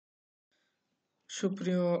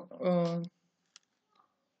সুপ্রিয়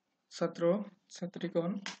ছাত্র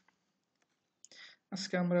ছাত্রীগণ,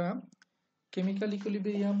 আজকে আমরা কেমিক্যাল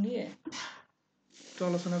ইকুইলিব্রিয়াম নিয়ে একটু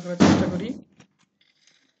আলোচনা করার চেষ্টা করি।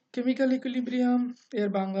 কেমিক্যাল ইকুইলিব্রিয়াম এর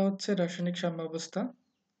বাংলা হচ্ছে রাসায়নিক সাম্যাবস্থা।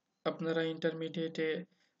 আপনারা ইন্টারমিডিয়েটে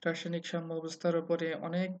রাসায়নিক সাম্যাবস্থার উপরে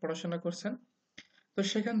অনেক পড়াশোনা করছেন, তো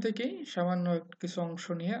সেখান থেকেই সামান্য কিছু অংশ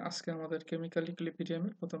নিয়ে আজকে আমাদের কেমিক্যাল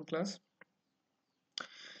ইকুইলিব্রিয়ামের প্রথম ক্লাস।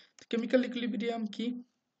 কেমিক্যাল ইকুইলিব্রিয়াম কি?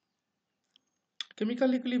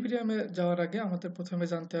 কেমিক্যাল ইকুইলিব্রিয়ামে যাওয়ার আগে আমাদের প্রথমে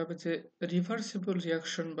জানতে হবে যে রিভার্সিবল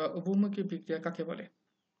রিঅ্যাকশন বা উভমুখী বিক্রিয়া কাকে বলে।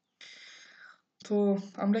 তো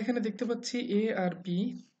আমরা এখানে দেখতে পাচ্ছি এ আর বি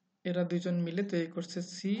এরা দুইজন মিলে তৈরি করছে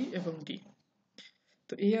সি এবং ডি।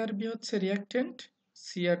 তো এ আর বি হচ্ছে রিঅ্যাকট্যান্ট,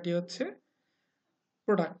 সি আর ডি হচ্ছে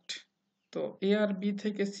প্রোডাক্ট। তো এ আর বি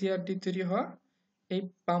থেকে সি আর ডি তৈরি হওয়া, এই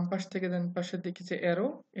বাম পাশ থেকে ডান পাশের দিকে যে অ্যারো,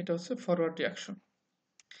 এটা হচ্ছে ফরওয়ার্ড রিঅ্যাকশন।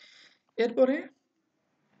 এরপরে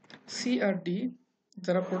সি আর ডি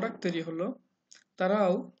যারা প্রোডাক্ট তৈরি হলো,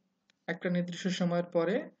 তারাও একটা নির্দিষ্ট সময়ের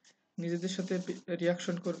পরে নিজেদের সাথে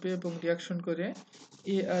রিঅ্যাকশন করবে এবং রিঅ্যাকশন করে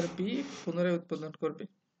এ আর বি পুনরায় উৎপাদন করবে।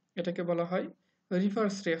 এটাকে বলা হয়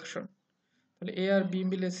রিভার্স রিঅ্যাকশন। তাহলে এ আর বি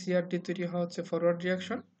মিলে সি আর ডি তৈরি হওয়া হচ্ছে ফরওয়ার্ড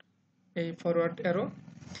রিঅ্যাকশন, এই ফরওয়ার্ড অ্যারো।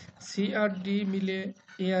 সি আর ডি মিলে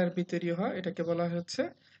এ আর বি তৈরি হওয়া, এটাকে বলা হচ্ছে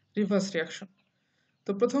রিভার্স রিঅ্যাকশন।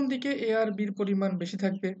 তো প্রথম দিকে এ আর বির পরিমাণ বেশি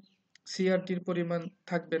থাকবে, সি আর ডির পরিমাণ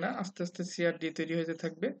থাকবে না, আস্তে আস্তে সি আর ডি তৈরি হতে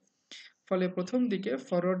থাকবে। ফলে প্রথম দিকে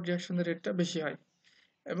ফরওয়ার্ড রিঅ্যাকশনের রেটটা বেশি হয়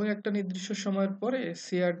এবং একটা নির্দিষ্ট সময়ের পরে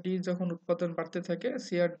সিআরডি যখন উৎপাদন বাড়তে থাকে,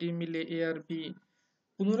 সিআরডি মিলে এ আর বি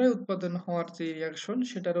পুনরায় উৎপাদন হওয়ার যে রিঅ্যাকশন,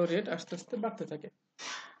 সেটারও রেট আস্তে আস্তে বাড়তে থাকে।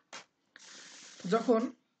 যখন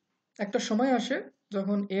একটা সময় আসে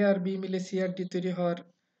যখন এ আর বি মিলে সিআরডি তৈরি হওয়ার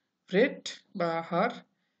রেট বা হার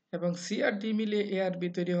এবং সিআরডি মিলে এ আর বি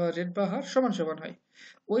তৈরি হওয়ার রেট বা হার সমান সমান হয়,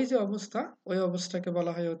 ওই যে অবস্থা, ওই অবস্থাকে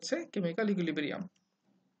বলা হয় হচ্ছে কেমিক্যাল ইকুইলিব্রিয়াম।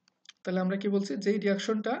 তাহলে আমরা কি বলছি, যেই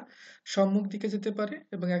রিঅ্যাকশনটা সম্মুখ দিকে যেতে পারে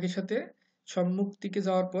এবং একই সাথে সম্মুখ দিকে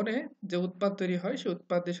যাওয়ার পরে যে উৎপাদ তৈরি হয়, সেই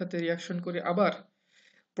উৎপাদের সাথে রিঅ্যাকশন করে আবার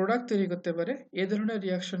প্রোডাক্ট তৈরি করতে পারে, এই ধরনের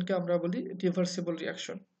রিঅ্যাকশনকে আমরা বলি reversible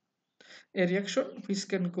reaction. A reaction which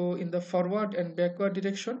can go in the forward and backward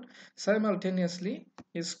direction simultaneously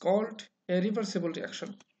is called a reversible reaction.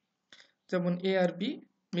 যেমন এ আর বি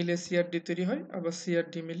মিলে সি আর ডি তৈরি হয়, আবার সি আর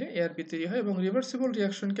ডি মিলে এ আর বি তৈরি হয়, এবং রিভার্সিবল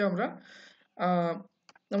রিঅ্যাকশনকে আমরা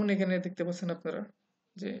যেমন এখানে দেখতে পাচ্ছেন আপনারা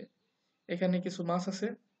যে এখানে কিছু মাছ আছে,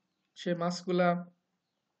 সেই মাছগুলা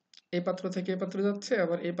এই পাত্র থেকে এই পাত্রে যাচ্ছে,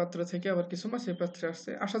 আবার এই পাত্র থেকে আবার কিছু মাছ এই পাত্রে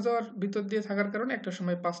আসছে, আসা যাওয়ার ভিতর দিয়ে থাকার কারণে একটা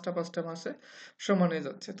সময় পাঁচটা মাছে সমান হয়ে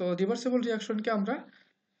যাচ্ছে। তো রিভার্সিবল রিঅ্যাকশনকে আমরা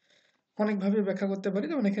অনেকভাবে ব্যাখ্যা করতে পারি।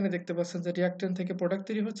 যেমন এখানে দেখতে পাচ্ছেন যে রিঅ্যাকট্যান্ট থেকে প্রোডাক্ট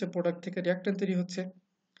তৈরি হচ্ছে, প্রোডাক্ট থেকে রিঅ্যাকট্যান্ট তৈরি হচ্ছে,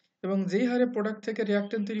 এবং যেই হারে প্রোডাক্ট থেকে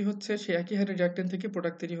রিঅ্যাকট্যান্ট তৈরি হচ্ছে, সেই একই হারে রিঅ্যাকট্যান্ট থেকে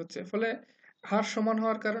প্রোডাক্ট তৈরি হচ্ছে। ফলে হার সমান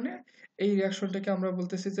হওয়ার কারণে এই রিঅ্যাকশনটাকে আমরা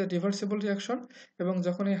বলতেছি যে রিভার্সিবল রিঅ্যাকশন, এবং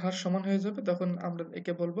যখন এই হার সমান হয়ে যাবে তখন আমরা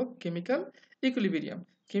একে বলবো কেমিক্যাল ইকুইলিব্রিয়াম।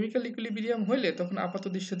 কেমিক্যাল ইকুইলিব্রিয়াম হইলে তখন আপাত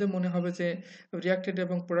দৃষ্টিতে মনে হবে যে রিঅ্যাক্টেড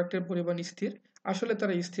এবং প্রোডাক্টের পরিমাণ স্থির, আসলে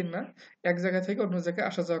তারা স্থির না, এক জায়গা থেকে অন্য জায়গায়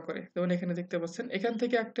আসা যাওয়া করে। যেমন এখানে দেখতে পাচ্ছেন, এখান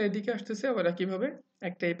থেকে একটা এদিকে আসতেছে, আবার একইভাবে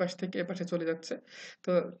একটা এই পাশ থেকে এ পাশে চলে যাচ্ছে।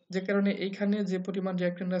 তো যে কারণে এইখানে যে পরিমাণ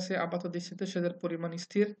রিঅ্যাকট্যান্ট আছে আপাত দৃষ্টিতে সেটার পরিমাণ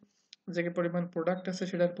স্থির, যে পরিমাণ প্রোডাক্ট আছে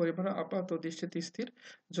সেটার পরিমাণ আপাত দৃষ্টিতে স্থির,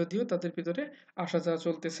 যদিও তাদের ভিতরে আসা যাওয়া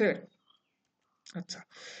চলতেছে। আচ্ছা,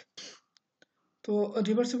 তো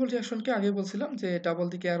রিভার্সিবল রিঅ্যাকশনকে আগে বলছিলাম যে ডাবল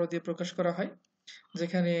দিকে অ্যারো দিয়ে প্রকাশ করা হয়,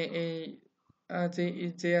 যেখানে এই যে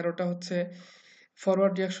যে অ্যারোটা হচ্ছে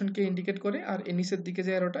ফরওয়ার্ড রিঅ্যাকশনকে ইন্ডিকেট করে, আর এই নিচের দিকে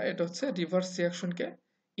যে অ্যারোটা, এটা হচ্ছে রিভার্স রিঅ্যাকশনকে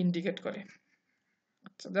ইন্ডিকেট করে।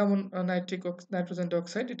 যেমন নাইট্রোজেন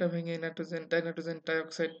ডাইঅক্সাইড, এটা ভেঙে নাইট্রোজেন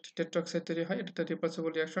ডাইঅক্সাইড টেট্রাঅক্সাইড তৈরি হয়, এটা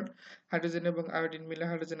রিভার্সিবল রিঅ্যাকশন। হাইড্রোজেন এবং আয়োডিন মিলে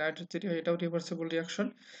হাইড্রোজেন আয়োডাইড তৈরি হয়, এটাও রিভার্সিবল রিঅ্যাকশন।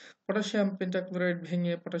 পটাশিয়াম পেন্টাক্লোরাইড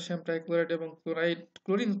ভেঙে পটাশিয়াম ট্রাইক্লোরাইড এবং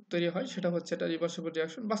ক্লোরিন তৈরি হয়, সেটা হচ্ছে এটা রিভার্সিবল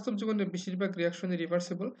রিঅ্যাকশন। বাস্তব জীবনে বেশিরভাগ রিঅ্যাকশনই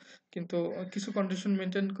রিভার্সিবল, কিন্তু কিছু কন্ডিশন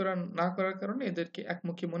মেনটেন না করার কারণে এদেরকে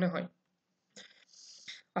একমুখী মনে হয়।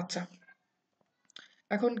 আচ্ছা,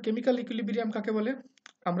 এখন কেমিক্যাল ইকুইলিব্রিয়াম কাকে বলে?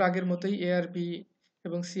 আমরা আগের মতোই এ আর বি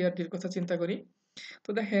এবং সি আর ডির কথা চিন্তা করি। তো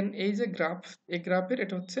দেখেন, এই যে গ্রাফ, এই গ্রাফের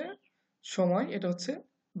এটা হচ্ছে সময়, এটা হচ্ছে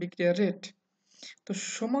বিক্রিয়ার রেট। তো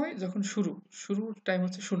সময় যখন শুরুর টাইম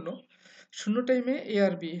হচ্ছে শূন্য টাইমে এ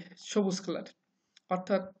আর বি সবুজ কালার,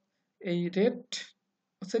 অর্থাৎ এই রেট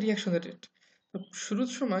হচ্ছে রিঅ্যাকশনের রেট। তো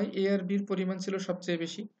শুরুর সময় এ আর বির পরিমাণ ছিল সবচেয়ে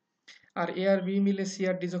বেশি, আর এ আর বি মিলে সি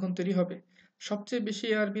আর ডি যখন তৈরি হবে, সবচেয়ে বেশি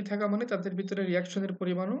এ আর বি থাকা মানে তাদের ভিতরে রিঅ্যাকশনের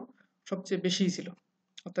পরিমাণও সবচেয়ে বেশিই ছিল,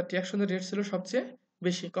 অর্থাৎ রিঅ্যাকশনের রেট ছিল সবচেয়ে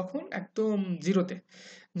বেশি। কখন? একদম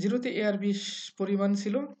জিরোতে এ আর বি পরিমাণ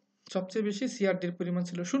ছিল সবচেয়ে বেশি সিআরডির পরিমাণ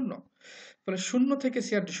ছিল 0। ফলে 0 থেকে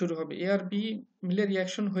সিআরডি শুরু হবে। এ আর বি মিলে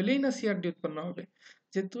রিয়াকশন হলেই না সিআরডি উৎপন্ন হবে।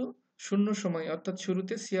 যেহেতু 0 সময় অর্থাৎ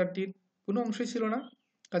শুরুতে সিআরডির কোনো অংশই ছিল না,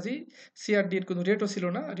 কাজেই সিআরডির কোনো রেটও ছিল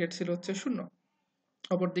না, রেট ছিল হচ্ছে 0।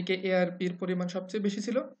 অপরদিকে এ আর বির পরিমাণ সবচেয়ে বেশি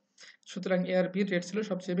ছিল, সুতরাং এ আর বির রেট ছিল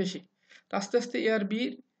সবচেয়ে বেশি। তো আস্তে আস্তে এ আর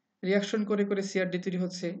বির রিয়াকশন করে করে সিআরডি তৈরি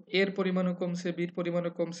হচ্ছে, এর পরিমাণও কমছে, বির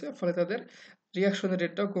পরিমাণও কমছে, ফলে তাদের রিয়াকশনের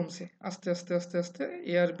রেটটাও কমছে। আস্তে আস্তে আস্তে আস্তে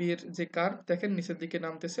এ আর বি এর যে কার্ভ দেখেন নিচের দিকে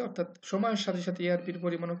নামতেছে, অর্থাৎ সময়ের সাথে সাথে এ আর বির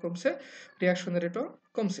পরিমাণও কমছে, রিয়াকশনের রেটও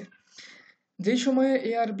কমছে। যেই সময়ে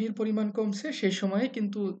এ আর বির পরিমাণ কমছে সেই সময়ে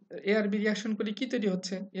কিন্তু এ আর বি রিয়াকশন করে কি তৈরি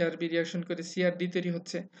হচ্ছে, এ আর বি রিয়াকশন করে সিআরডি তৈরি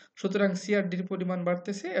হচ্ছে। সুতরাং সিআরডির পরিমাণ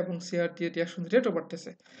বাড়তেছে এবং সিআরডি এর রিয়াকশন রেটও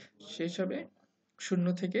বাড়তেছে। সেই হিসাবে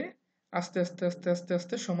 0 থেকে আস্তে আস্তে আস্তে আস্তে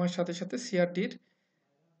আস্তে সময়ের সাথে সাথে সিআরডির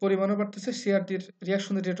পরিমাণও বাড়তেছে, সিআরডির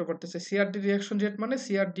রিয়াকশনের রেটও বাড়তেছে। সিআরডি রিয়াকশন রেট মানে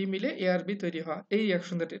সিআরডি মিলে এ আর বি তৈরি হওয়া, এই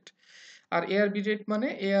রিয়াকশনের রেট। আর এ আর বি রেট মানে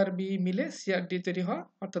এ আর বি মিলে সিআরডি তৈরি হওয়া,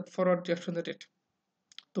 অর্থাৎ ফরওয়ার্ড রিয়াকশনের রেট।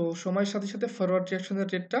 তো সময়ের সাথে সাথে ফরওয়ার্ড রিয়াকশনের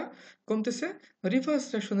রেটটা কমতেছে, রিভার্স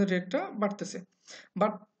রিয়াকশনের রেটটা বাড়তেছে।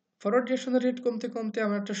 বাট ফরওয়ার্ড রিয়াকশনের রেট কমতে কমতে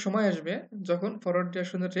এমন একটা সময় আসবে যখন ফরওয়ার্ড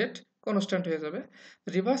রিয়াকশনের রেট কনস্ট্যান্ট হয়ে যাবে।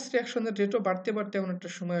 রিভার্স রিয়াকশনের রেটও বাড়তে বাড়তে এমন একটা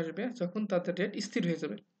সময় আসবে যখন তাদের রেট স্থির হয়ে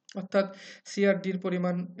যাবে, অর্থাৎ সিআরডির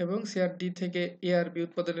পরিমাণ এবং সিআরডি থেকে এআরবি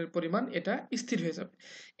উৎপাদনের পরিমাণ এটা স্থির হয়ে যাবে।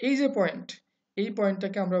 এই যে পয়েন্ট, এই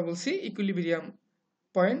পয়েন্টটাকে আমরা বলছি ইকুইলিব্রিয়াম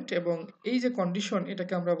পয়েন্ট, এবং এই যে কন্ডিশন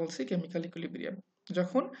এটাকে আমরা বলছি কেমিক্যাল ইকুইলিব্রিয়াম।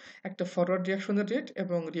 যখন একটা ফরওয়ার্ড রিয়াকশনের রেট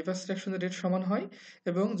এবং রিভার্স রিয়াকশনের রেট সমান হয়,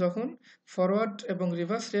 এবং যখন ফরওয়ার্ড এবং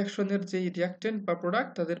রিভার্স রিয়াকশনের যেই রিয়াক্টেন্ট বা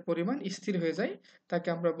প্রোডাক্ট তাদের পরিমাণ স্থির হয়ে যায়, তাকে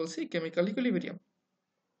আমরা বলছি কেমিক্যাল ইকুইলিব্রিয়াম।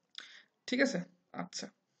 ঠিক আছে, আচ্ছা।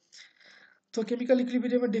 তো কেমিক্যাল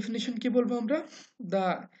ইকুইলিব্রিয়ামের ডেফিনিশন কি বলবো আমরা? The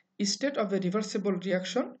state of A reversible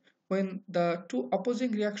reaction when the two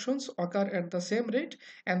opposing reactions occur at the same rate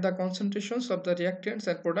and the concentrations of the reactants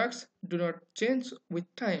and products do not change with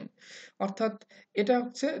time. অর্থাৎ এটা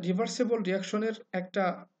হচ্ছে reversible রিয়াকশনের একটা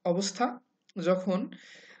অবস্থা যখন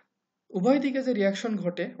উভয় দিকে যে রিয়াকশন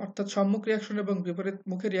ঘটে, অর্থাৎ সম্মুখ রিয়াকশন এবং বিপরীত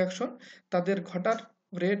মুখে রিয়াকশন, তাদের ঘটার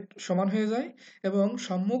রেট সমান হয়ে যায়, এবং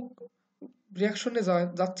সম্মুখ রিয়াকশনে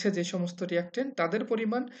যাচ্ছে যে সমস্ত রিয়াক্টেন্ট তাদের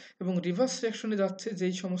পরিমাণ এবং রিভার্স রিয়াকশনে যাচ্ছে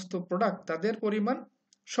যেই সমস্ত প্রোডাক্ট তাদের পরিমাণ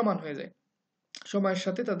সমান হয়ে যায়। সময়ের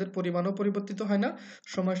সাথে তাদের পরিমাণও পরিবর্তিত হয় না,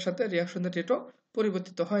 সময়ের সাথে রিয়াকশনের রেটও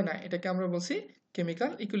পরিবর্তিত হয় না। এটাকে আমরা বলছি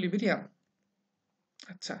কেমিক্যাল ইকুইলিব্রিয়াম।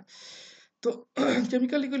 আচ্ছা, তো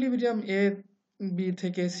কেমিক্যাল ইকুইলিব্রিয়াম এ বি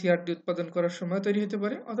থেকে সিআরডি উৎপাদন করার সময় তৈরি হতে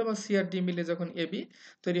পারে, অথবা সিআরডি মিলে যখন এ বি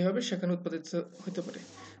তৈরি হবে সেখানে উৎপাদিত হতে পারে।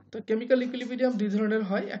 তো কেমিক্যাল ইকুইলিব্রিয়াম দুই ধরনের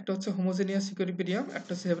হয়, একটা হচ্ছে হোমোজেনিয়াস ইকুইলিব্রিয়াম,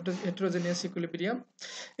 একটা হচ্ছে হেটেরোজেনিয়াস ইকুইলিব্রিয়াম।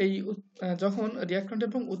 এই যখন রিঅ্যাক্ট্যান্ট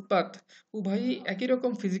এবং উৎপাদ উভয়ই একই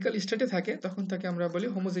রকম ফিজিক্যাল স্টেটে থাকে তখন তাকে আমরা বলি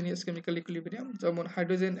হোমোজেনিয়াস কেমিক্যাল ইকুইলিব্রিয়াম। যেমন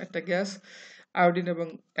হাইড্রোজেন একটা গ্যাস, আয়োডিন এবং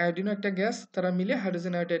আয়োডিনও একটা গ্যাস, তারা মিলে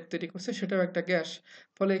হাইড্রোজেন আয়োডাইড তৈরি করছে, সেটাও একটা গ্যাস।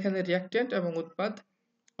 ফলে এখানে রিঅ্যাক্ট্যান্ট এবং উৎপাদ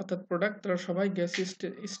অর্থাৎ প্রোডাক্ট তারা সবাই গ্যাস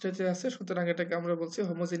স্টেজে আছে, সুতরাং এটাকে আমরা বলছি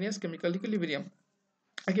হোমোজেনিয়াস কেমিক্যাল ইকুইলিব্রিয়াম।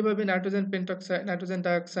 একইভাবে nitrogen pentoxide, nitrogen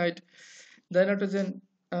dioxide, dinitrogen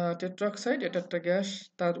টেট্রাঅক্সাইড, এটা একটা গ্যাস,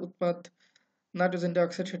 তার উৎপাদ নাইট্রোজেন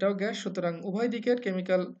ডাইঅক্সাইড, সেটাও গ্যাস। সুতরাং উভয় দিকের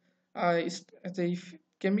কেমিক্যাল যেই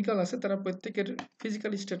কেমিক্যাল আছে তারা প্রত্যেকের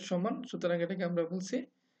ফিজিক্যাল স্টেট সমান, সুতরাং এটাকে আমরা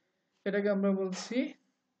বলছি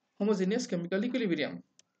হোমোজেনিয়াস কেমিক্যাল ইকুইলিব্রিয়াম।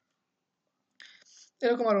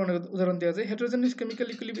 এরকম আরো অনেক উদাহরণ দেওয়া যায়। হেটেরোজেনিয়াস কেমিক্যাল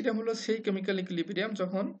ইকুইলিব্রিয়াম হলো সেই কেমিক্যাল ইকুইলিব্রিয়াম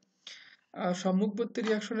যখন সম্মুখবর্তী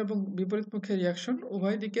রিয়াকশন এবং বিপরীতমুখী রিয়াকশন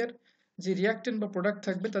উভয় দিকের যে রিয়াক্টেন্ট বা প্রোডাক্ট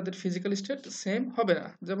থাকবে তাদের ফিজিক্যাল স্টেট সেম হবে না।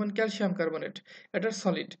 যেমন ক্যালসিয়াম কার্বনেট, এটা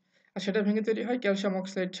সলিড, আর সেটা ভেঙে তৈরি হয় ক্যালসিয়াম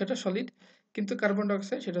অক্সাইড, সেটা সলিড, কিন্তু কার্বন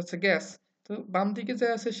ডাইঅক্সাইড সেটা হচ্ছে গ্যাস। তো বাম দিকে যে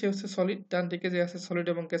আছে সে হচ্ছে সলিড, ডান দিকে যে আছে সলিড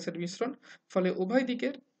এবং গ্যাসের মিশ্রণ। ফলে উভয়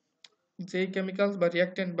দিকের যে কেমিক্যাল বা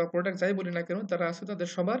রিয়াক্টেন্ট বা প্রোডাক্ট যাই বলি না কেন তারা আছে তাদের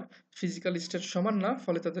সবার ফিজিক্যাল স্টেট সমান না,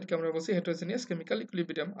 ফলে তাদেরকে আমরা বলছি হেটেরোজেনিয়াস কেমিক্যাল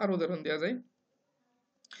ইকুইলিব্রিয়াম। আর উদাহরণ দেওয়া যায়।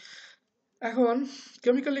 এখন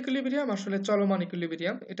কেমিক্যাল ইকুইলিব্রিয়াম আসলে চলমান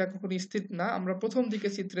ইকুইলিব্রিয়াম, এটা কখনো স্থির না। আমরা প্রথম দিকে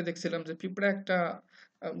চিত্রে দেখছিলাম যে পিঁপড়া একটা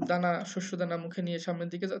দানা, শস্য দানা মুখে নিয়ে সামনের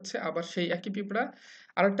দিকে যাচ্ছে, আবার সেই একই পিঁপড়া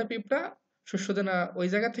আরেকটা পিঁপড়া শস্য দানা ওই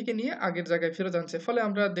জায়গা থেকে নিয়ে আগের জায়গায় ফেরত আনছে। ফলে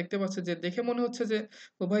আমরা দেখতে পাচ্ছি যে দেখে মনে হচ্ছে যে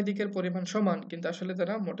উভয় দিকের পরিমাণ সমান, কিন্তু আসলে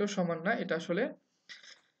তারা মোটেও সমান না। এটা আসলে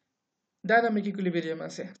ডায়নামিক ইকুইলিব্রিয়াম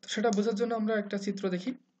আছে। তো সেটা বোঝার জন্য আমরা একটা চিত্র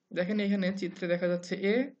দেখি। দেখেন এখানে চিত্রে দেখা যাচ্ছে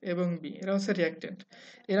এ এবং বি, এরা হচ্ছে রিয়াক্টেন্ট।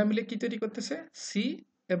 এরা মিলে কি তৈরি করতেছে? সি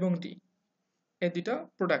এবং ডি, এই দুইটা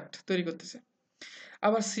প্রোডাক্ট তৈরি করতেছে।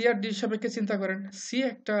 আবার সি আর ডির সাপেক্ষে চিন্তা করেন, সি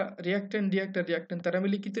একটা রিয়াক্টেন্ট, ডি একটা রিয়াক্টেন্ট, তারা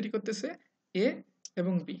মিলে কি তৈরি করতেছে? এ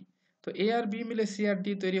এবং বি। তো এ আর বি মিলে সি আর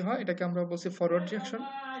ডি তৈরি হয়, এটাকে আমরা বলছি ফরওয়ার্ড রিয়াকশন।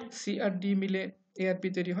 সি আর ডি মিলে এ আর বি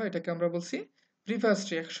তৈরি হয়, এটাকে আমরা বলছি রিভার্স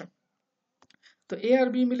রিয়াকশন। তো এ আর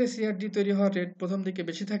বি মিলে সি আর ডি তৈরি হওয়ার রেট প্রথম দিকে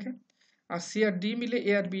বেশি থাকে, আর সি আর ডি মিলে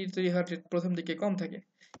এ আর বি তৈরি হওয়ার রেট প্রথম দিকে কম থাকে।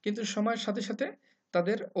 কিন্তু সময়ের সাথে সাথে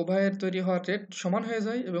তাদের উভয়ের তৈরি হওয়ার রেট সমান হয়ে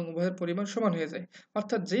যায় এবং উভয়ের পরিমাণ সমান হয়ে যায়।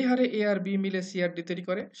 অর্থাৎ যেই হারে এ আর বি মিলে সি আর ডি তৈরি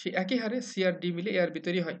করে সেই একই হারে সি আর ডি মিলে এ আর বি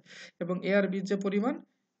তৈরি হয়, এবং এ আর বির যে পরিমাণ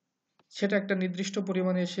সেটা একটা নির্দিষ্ট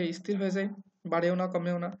পরিমাণে এসে স্থির হয়ে যায়, বাড়েও না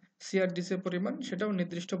কমেও না। সি আর ডি যে পরিমাণ সেটাও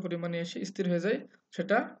নির্দিষ্ট পরিমাণে এসে স্থির হয়ে যায়,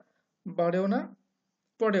 সেটা বাড়েও না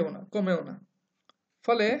পড়েও না কমেও না।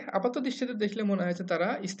 ফলে আপাত দৃষ্টিতে দেখলে মনে হয় যে তারা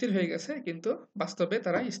স্থির হয়ে গেছে, কিন্তু বাস্তবে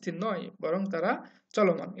তারা স্থির নয়, বরং তারা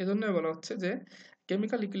চলমান। এজন্য বলা হচ্ছে যে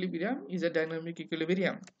chemical equilibrium is a dynamic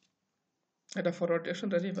equilibrium. এটা ফরওয়ার্ড রিঅ্যাকশন,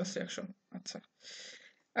 এটা রিভার্স রিঅ্যাকশন। আচ্ছা,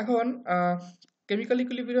 এখন কেমিক্যাল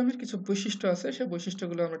ইকুইলিব্রিয়ামের কিছু বৈশিষ্ট্য আছে, সেই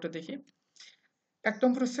বৈশিষ্ট্যগুলো আমরা একটু দেখি। এক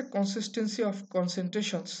নম্বর হচ্ছে কনসিস্টেন্সি অফ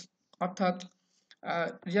কনসেন্ট্রেশনস, অর্থাৎ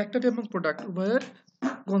রিঅ্যাক্ট্যান্ট এবং প্রোডাক্ট উভয়ের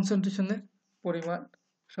কনসেন্ট্রেশনের পরিমাণ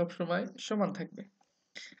সবসময় সমান থাকবে।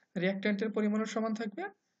 রিঅ্যাক্ট্যান্টের পরিমাণও সমান থাকবে,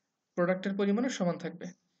 প্রোডাক্টের পরিমাণও সমান থাকবে।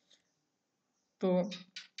 তো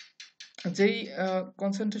যেই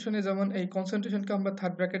কনসেন্ট্রেশনে, যেমন এই কনসেন্ট্রেশনকে আমরা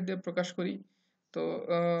থার্ড ব্র্যাকেট দিয়ে প্রকাশ করি, তো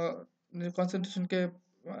কনসেন্ট্রেশনকে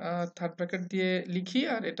থার্ড ব্র্যাকেট দিয়ে লিখি,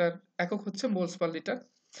 আর এটার একক হচ্ছে মোলস পার লিটার।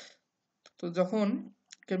 তো যখন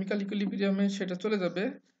কেমিক্যাল ইকুইলিব্রিয়ামে সেটা চলে যাবে,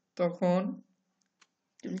 তখন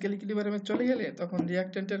কেমিক্যাল ইকুইলিব্রিয়ামে চলে গেলে তখন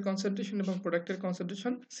রিঅ্যাক্ট্যান্টের কনসেন্ট্রেশন এবং প্রোডাক্টের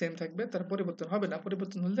কনসেন্ট্রেশন সেম থাকবে, তার পরিবর্তন হবে না।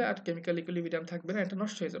 পরিবর্তন হলে আর কেমিক্যাল ইকুইলিব্রিয়াম থাকবে না, এটা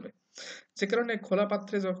নষ্ট হয়ে যাবে। যে কারণে খোলা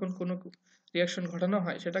পাত্রে যখন কোনো রিঅ্যাকশন ঘটানো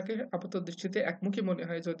হয় সেটাকে আপাত দৃষ্টিতে একমুখী মনে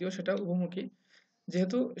হয়, যদিও সেটা উভমুখী,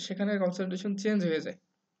 যেহেতু সেখানে কনসেন্ট্রেশন চেঞ্জ হয়ে যায়।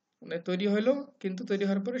 মানে তৈরি হলো, কিন্তু তৈরি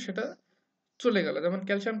হওয়ার পরে সেটা চলে গেল। যেমন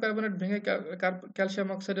ক্যালসিয়াম কার্বনেট ভেঙে ক্যালসিয়াম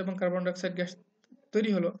অক্সাইড এবং কার্বন ডাইঅক্সাইড গ্যাস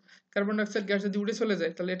তৈরি হলো। কার্বন ডাইঅক্সাইড গ্যাস যদি উড়ে চলে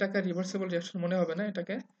যায় তাহলে এটাকে রিভার্সিবল রিঅ্যাকশন মনে হবে না,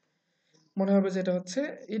 এটাকে মনে হবে যে এটা হচ্ছে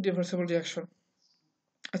ইরিভার্সিবল রিঅ্যাকশন।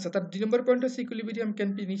 আচ্ছা, তার 2 নম্বর পয়েন্ট হচ্ছে equilibrium can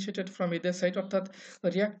be initiated from either side, অর্থাৎ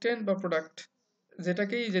রিঅ্যাক্ট্যান্ট বা প্রোডাক্ট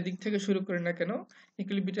যেটাকেই যেদিক থেকে শুরু করি না কেন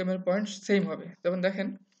ইকুইলিব্রিয়ামের পয়েন্ট সেম হবে। যেমন দেখেন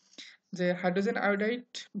যে হাইড্রোজেন আয়োডাইড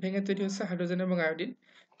ভেঙে তৈরি হচ্ছে হাইড্রোজেন এবং আয়োডিন,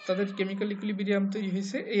 তাদের কেমিক্যাল ইকুইলিব্রিয়াম তৈরি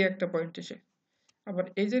হয়েছে এই একটা পয়েন্ট এসে। আবার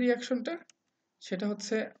এই যে রিঅ্যাকশনটা, সেটা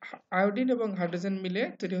হচ্ছে আয়োডিন এবং হাইড্রোজেন মিলে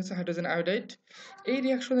তৈরি হচ্ছে হাইড্রোজেন আয়োডাইড। এই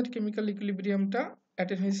রিঅ্যাকশনের কেমিক্যাল ইকুইলিব্রিয়ামটা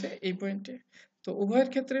অ্যাটেন্ড হয়েছে এই পয়েন্টে। তো উভয়ের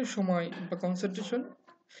ক্ষেত্রে সময় বা কনসেন্ট্রেশন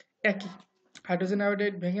একই। হাইড্রোজেন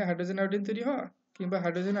আয়োডাইড ভেঙে হাইড্রোজেন আয়োডিন তৈরি হওয়া কিংবা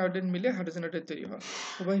হাইড্রোজেন আয়োডিন মিলে হাইড্রোজেন আয়োডাইড তৈরি হওয়া,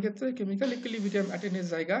 উভয় ক্ষেত্রে কেমিক্যাল ইকুইলিব্রিয়াম অ্যাটেন্ডের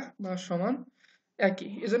জায়গা বা সমান একই।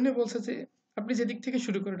 এজন্য বলছে যে আপনি যেদিক থেকে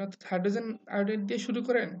শুরু করেন, অর্থাৎ হাইড্রোজেন আয়োডাইড দিয়ে শুরু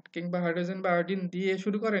করেন কিংবা হাইড্রোজেন বা আয়োডিন দিয়ে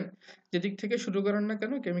শুরু করেন, যেদিক থেকে শুরু করেন না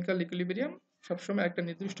কেন কেমিক্যাল ইকুইলিব্রিয়াম সবসময় একটা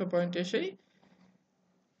নির্দিষ্ট পয়েন্ট এসেই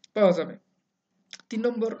পাওয়া যাবে। 3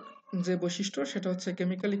 নম্বর যে বৈশিষ্ট্য সেটা হচ্ছে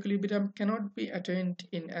chemical equilibrium cannot B অ্যাটেইনড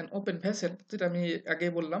in an open vessel, যেটা আমি আগে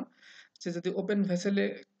বললাম যে যদি ওপেন ভেসেলে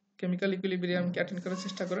কেমিক্যাল ইকুইলিব্রিয়ামকে অ্যাটেন্ড করার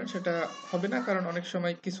চেষ্টা করেন সেটা হবে না, কারণ অনেক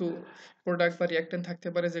সময় কিছু প্রোডাক্ট বা রিঅ্যাক্ট্যান্ট থাকতে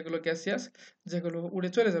পারে যেগুলো গ্যাসিয়াস, যেগুলো উড়ে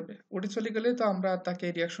চলে যাবে। উড়ে চলে গেলে তো আমরা তাকে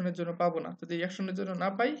রিঅ্যাকশনের জন্য পাবো না। যদি রিঅ্যাকশনের জন্য না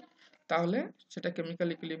পাই তাহলে সেটা কেমিক্যাল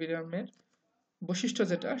ইকুইলিব্রিয়ামের বৈশিষ্ট্য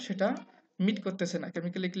যেটা সেটা মিট করতেছে না।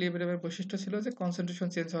 কেমিক্যাল ইকুইলিব্রিয়ামের বৈশিষ্ট্য ছিল যে কনসেন্ট্রেশন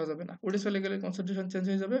চেঞ্জ হওয়া যাবে না, উড়ে চলে গেলে কনসেন্ট্রেশন চেঞ্জ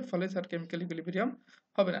হয়ে যাবে, ফলে তার কেমিক্যাল ইকুইলিব্রিয়াম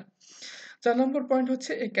হবে না। 4 নম্বর পয়েন্ট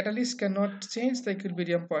হচ্ছে এ catalyst can not change the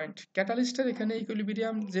equilibrium point. ক্যাটালিস্টের এখানে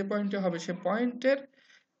ইকুইলিব্রিয়াম যে পয়েন্টে হবে সে পয়েন্টের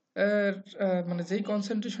মানে যেই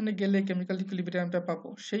কনসেন্ট্রেশনে গেলে কেমিক্যাল ইকুইলিব্রিয়ামটা পাবো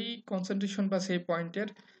সেই কনসেন্ট্রেশন বা সেই পয়েন্টের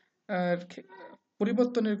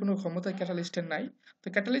পরিবর্তনের কোনো ক্ষমতা ক্যাটালিস্টের নাই। তো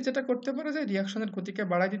ক্যাটালিস্ট যেটা করতে পারে যে রিঅ্যাকশনের গতিকে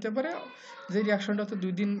বাড়ায় দিতে পারে। যে রিঅ্যাকশনটা তো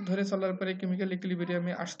 2 দিন ধরে চলার পরে কেমিক্যাল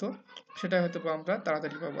ইকুইলিব্রিয়ামে আসতো সেটা হয়তো আমরা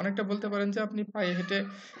তাড়াতাড়ি পাবো। অনেকটা বলতে পারেন যে আপনি পায়ে হেঁটে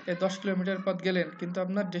 10 কিলোমিটার পথ গেলেন, কিন্তু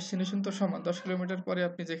আপনার ডেস্টিনেশন তো সমান। 10 কিলোমিটার পরে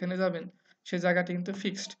আপনি যেখানে যাবেন সেই জায়গাটি কিন্তু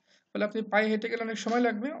ফিক্সড। ফলে আপনি পায়ে হেঁটে গেলে অনেক সময়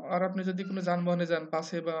লাগবে, আর আপনি যদি কোনো যানবাহনে যান,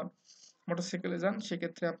 বাসে বা মোটরসাইকেলে যান,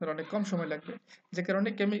 সেক্ষেত্রে আপনার অনেক কম সময় লাগবে। যে কারণে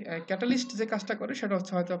ক্যাটালিস্ট যে কাজটা করে সেটা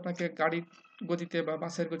হচ্ছে হয়তো আপনাকে গাড়ির গতিতে বা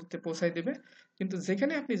বাসের গতিতে পৌঁছায় দেবে, কিন্তু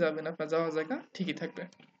যেখানে আপনি যাবেন আপনার যাওয়ার জায়গা ঠিকই থাকবে।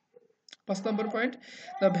 5 নম্বর point,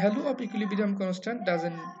 the value of equilibrium constant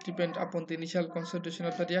doesn't depend upon the initial concentration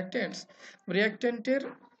of the রিঅ্যাক্ট্যান্টস। রিঅ্যাক্ট্যান্টের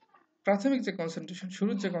প্রাথমিক যে কনসেন্ট্রেশন,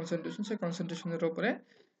 শুরুর যে কনসেন্ট্রেশন, সেই কনসেন্ট্রেশনের উপরে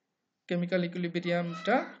কেমিক্যাল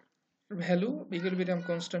ইকুইলিব্রিয়ামটা ভ্যালু, ইকুইলিব্রিয়াম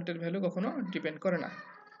কনস্ট্যান্টের ভ্যালু কখনো ডিপেন্ড করে না।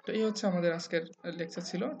 তো এই হচ্ছে আমাদের আজকের লেকচার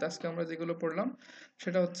ছিল। তো আজকে আমরা যেগুলো পড়লাম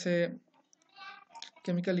সেটা হচ্ছে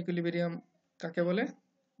কেমিক্যাল ইকুইলিব্রিয়াম কাকে বলে,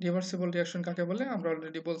 রিভার্সিবল রিঅ্যাকশন কাকে বলে। আমরা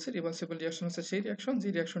অলরেডি বলছি রিভার্সিবল রিঅ্যাকশন হচ্ছে সেই রিঅ্যাকশন যে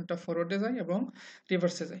রিঅ্যাকশনটা ফরওয়ার্ডে যায় এবং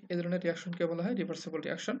রিভার্সে যায়, এই ধরনের রিঅ্যাকশনকে বলা হয় রিভার্সিবল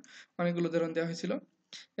রিঅ্যাকশন। অনেকগুলো উদাহরণ দেওয়া হয়েছিল।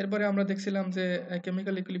 এরপরে আমরা দেখছিলাম যে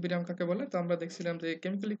কেমিক্যাল ইকুইলিব্রিয়াম কাকে বলে। তো আমরা দেখছিলাম যে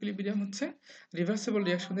কেমিক্যাল ইকুইলিব্রিয়াম হচ্ছে রিভার্সিবল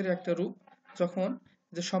রিঅ্যাকশনের একটা রূপ, যখন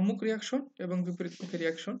যে সম্মুখ রিয়াকশন এবং বিপরীতমুখী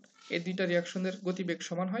রিয়াকশন, এই দুইটা রিয়াকশনের গতিবেগ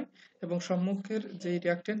সমান হয় এবং সম্মুখের যে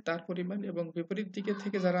রিয়াক্টেন্ট তার পরিমাণ এবং বিপরীত দিকে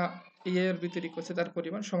থেকে যারা ARB তৈরি করছে তার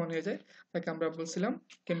পরিমাণ সমান হয়ে যায়, তাকে আমরা বলছিলাম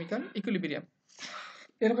কেমিক্যাল ইকুইলিব্রিয়াম।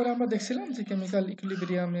 এরপরে আমরা দেখছিলাম যে কেমিক্যাল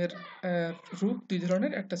ইকুইলিব্রিয়ামের রূপ দুই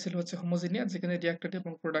ধরনের, একটা ছিল হচ্ছে হোমোজিনিয়াস, যেখানে রিঅ্যাক্ট্যান্ট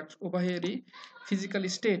এবং প্রোডাক্ট উভয়েরই ফিজিক্যাল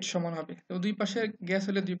স্টেট সমান হবে। তো দুই পাশে গ্যাস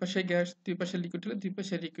হলে দুই পাশে গ্যাস, দুই পাশে লিকুইড হলে দুই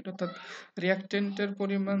পাশে লিকুইড, অর্থাৎ রিঅ্যাক্ট্যান্টের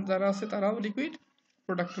পরিমাণ যারা আছে তারাও লিকুইড,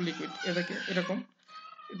 প্রোডাক্টও লিকুইড, এরকম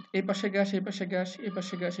এই পাশে গ্যাস, এই পাশে গ্যাস, এই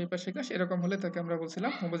পাশে গ্যাস, এই পাশে গ্যাস, এরকম হলে তাকে আমরা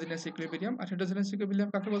বলছিলাম হোমোজিনিয়াস ইকুইলিব্রিয়াম। আর হেটেরোজিনিয়াস ইকুইলিব্রিয়াম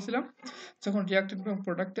কাকে বলছিলাম? যখন রিঅ্যাক্ট্যান্ট এবং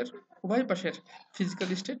প্রোডাক্টের উভয় পাশের ফিজিক্যাল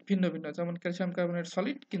স্টেট ভিন্ন ভিন্ন, যেমন ক্যালসিয়াম কার্বনেট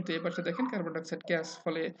সলিড, কিন্তু এই পাশে দেখেন কার্বন ডাইঅক্সাইড গ্যাস,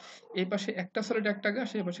 ফলে এই পাশে একটা সলিড একটা গ্যাস,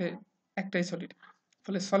 এই পাশে একটাই সলিড,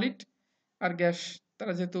 ফলে সলিড আর গ্যাস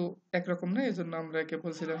তারা যেহেতু একরকম না, এই জন্য আমরা একে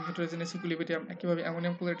বলছিলাম হেটেরোজিনিয়াস ইকুইলিব্রিয়াম। একইভাবে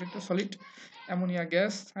অ্যামোনিয়াম ক্লোরাইড একটা solid, ammonia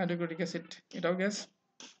gas, hydrochloric acid এটাও গ্যাস,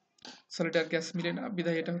 সলিড আর গ্যাস মিলে না,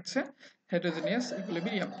 বিধায় এটা হচ্ছে হেটেরোজিনিয়াস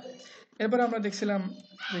ইকুইলিব্রিয়াম। এরপরে আমরা দেখছিলাম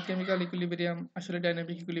যে কেমিক্যাল ইকুইলিব্রিয়াম আসলে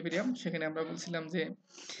ডাইনামিক ইকুইলিব্রিয়াম। সেখানে আমরা বলছিলাম যে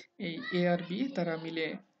এই এ আর বি তারা মিলে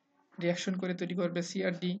রিয়াকশন করে তৈরি করবে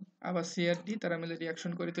সিআরডি, আবার সিআরডি তারা মিলে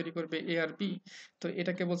রিয়াকশন করে তৈরি করবে এ আর বি। তো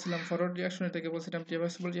এটাকে বলছিলাম ফরওয়ার্ড রিয়াকশন, এটাকে বলছিলাম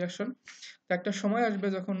রিভার্সিবল রিয়াকশন। একটা সময় আসবে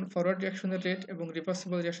যখন ফরওয়ার্ড রিয়াকশনের রেট এবং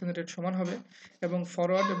রিভার্সিবল রিয়াকশনের রেট সমান হবে এবং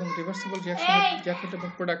ফরওয়ার্ড এবং রিভার্সিবল রিয়াকশনের রিয়াক্টেন্ট এবং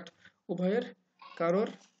প্রোডাক্ট উভয়ের কারোর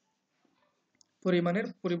পরিমাণের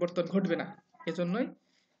পরিবর্তন ঘটবে না। এজন্যই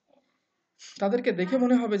তাদেরকে দেখে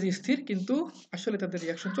মনে হবে যে স্থির, কিন্তু আসলে তাদের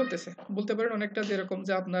রিয়াকশন চলতেছে। বলতে পারেন অনেকটা যেরকম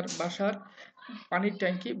যে আপনার বাসার পানির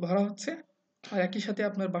ট্যাঙ্কি ভরা হচ্ছে আর একই সাথে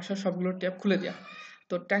আপনার বাসার সবগুলো ট্যাপ খুলে দেওয়া।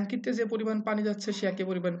 তো ট্যাঙ্কিতে যে পরিমাণ পানি যাচ্ছে সে একই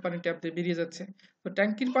পরিমাণ পানি ট্যাপ দিয়ে বেরিয়ে যাচ্ছে। তো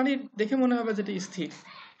ট্যাঙ্কির পানি দেখে মনে হবে যেটা স্থির,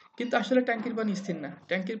 কিন্তু আসলে ট্যাঙ্কির পানি স্থির না।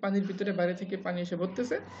 ট্যাঙ্কির পানির ভিতরে বাইরে থেকে পানি এসে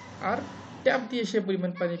ভরতেছে আর ট্যাপ দিয়ে সে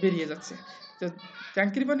পরিমাণ পানি বেরিয়ে যাচ্ছে। তো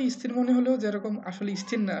ট্যাঙ্কির পানি স্থির মনে হলেও যেরকম আসলে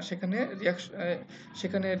স্থির না,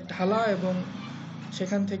 সেখানে ঢালা এবং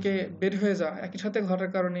সেখান থেকে বের হয়ে যাওয়া একই সাথে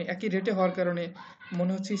ঘটার কারণে, একই রেটে হওয়ার কারণে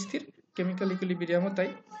মনে হচ্ছে স্থির। কেমিক্যাল ইকুইলিব্রিয়ামও তাই,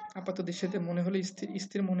 আপাত দৃশ্যতে মনে হলো স্থির,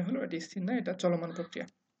 স্থির মনে হলো এটা স্থির না, এটা চলমান প্রক্রিয়া।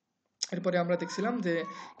 এরপরে আমরা দেখছিলাম যে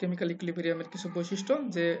কেমিক্যাল ইকুইলিব্রিয়ামের কিছু বৈশিষ্ট্য,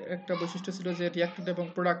 যে একটা বৈশিষ্ট্য ছিল যে রিঅ্যাক্ট্যান্ট এবং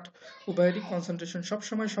প্রোডাক্ট উভয়েরই কনসেন্ট্রেশন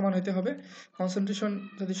সবসময় সমান হতে হবে। কনসেন্ট্রেশন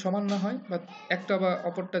যদি সমান না হয় বা একটা বা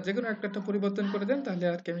অপরটা যে কোনো একটা পরিবর্তন করে দেন তাহলে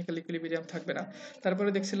আর কেমিক্যাল ইকুইলিব্রিয়াম থাকবে না। তারপরে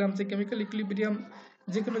দেখছিলাম যে কেমিক্যাল ইকুইলিব্রিয়াম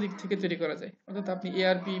যে কোনো দিক থেকে তৈরি করা যায়, অর্থাৎ আপনি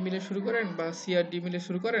এআরবি মিলে শুরু করেন বা সিআরডি মিলে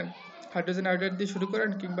শুরু করেন, হাইড্রোজেন আয়োডাইড দিয়ে শুরু করেন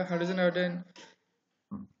কিংবা হাইড্রোজেন আয়োডাইড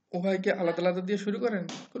উভয়কে আলাদা আলাদা দিয়ে শুরু করেন,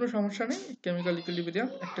 কোনো সমস্যা নেই, কেমিক্যাল ইকুইলিব্রিয়াম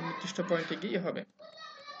একটা নির্দিষ্ট পয়েন্টে গিয়ে হবে।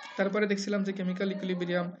 তারপরে দেখছিলাম যে কেমিক্যাল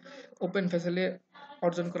ইকুইলিব্রিয়াম ওপেন ভেসেলে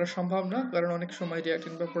অর্জন করা সম্ভব না, কারণ অনেক সময়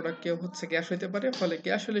রিঅ্যাক্টেন্ট বা প্রোডাক্ট কেউ হচ্ছে গ্যাস হতে পারে, ফলে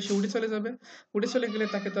গ্যাস হলে সে উড়ে চলে যাবে, উড়ে চলে গেলে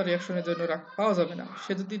তাকে তো রিঅ্যাকশনের জন্য পাওয়া যাবে না,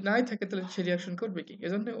 সে যদি নাই থাকে তাহলে সে রিঅ্যাকশন করবে কি?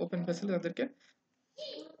 এজন্য ওপেন ভেসেলে তাদেরকে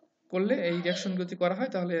করলে এই রিঅ্যাকশন যদি করা হয়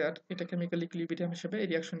তাহলে আর এটা কেমিক্যাল ইকুইলিব্রিয়াম হিসেবে এই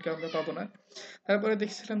রিঅ্যাকশনকে আমরা পাবো না। তারপরে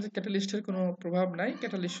দেখছিলাম যে ক্যাটালিস্টের কোনো প্রভাব নাই,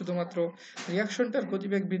 ক্যাটালিস্ট শুধুমাত্র রিঅ্যাকশনটার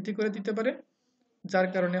গতিবেগ বৃদ্ধি করে দিতে পারে, যার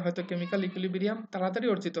কারণে হয়তো কেমিক্যাল ইকুইলিব্রিয়াম তাড়াতাড়ি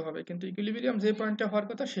অর্জিত হবে, কিন্তু ইকুইলিব্রিয়াম যে পয়েন্টে হওয়ার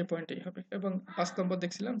কথা সেই পয়েন্টেই হবে। এবং 5 নম্বর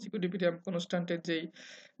দেখছিলাম যে ইকুইলিব্রিয়াম কনস্ট্যান্টের যেই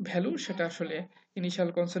ভ্যালু সেটা আসলে ইনিশিয়াল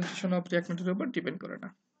কনসেন্ট্রেশন অফ রিঅ্যাক্ট্যান্টের উপর ডিপেন্ড করে না।